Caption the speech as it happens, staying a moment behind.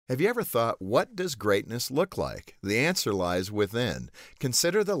Have you ever thought, what does greatness look like? The answer lies within.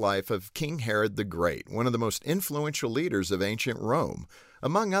 Consider the life of King Herod the Great, one of the most influential leaders of ancient Rome.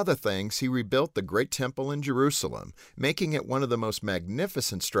 Among other things, he rebuilt the Great Temple in Jerusalem, making it one of the most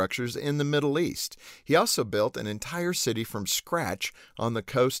magnificent structures in the Middle East. He also built an entire city from scratch on the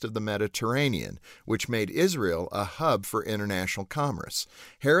coast of the Mediterranean, which made Israel a hub for international commerce.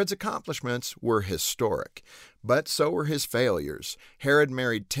 Herod's accomplishments were historic. But so were his failures. Herod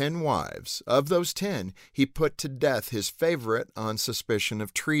married 10 wives. Of those 10, he put to death his favorite on suspicion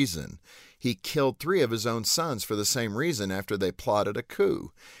of treason. He killed 3 of his own sons for the same reason after they plotted a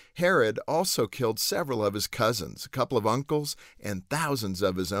coup. Herod also killed several of his cousins, a couple of uncles, and thousands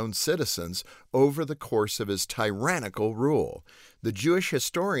of his own citizens over the course of his tyrannical rule. The Jewish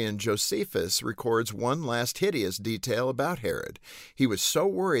historian Josephus records one last hideous detail about Herod. He was so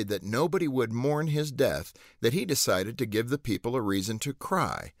worried that nobody would mourn his death that he decided to give the people a reason to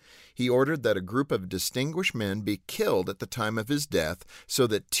cry. He ordered that a group of distinguished men be killed at the time of his death so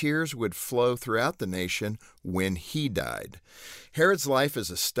that tears would flow throughout the nation when he died. Herod's life is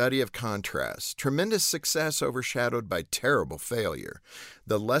a study of contrast, tremendous success overshadowed by terrible failure.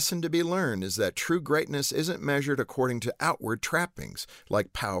 The lesson to be learned is that true greatness isn't measured according to outward trappings,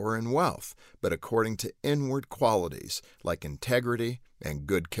 like power and wealth, but according to inward qualities, like integrity and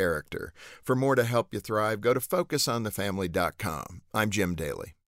good character. For more to help you thrive, go to FocusOnTheFamily.com. I'm Jim Daly.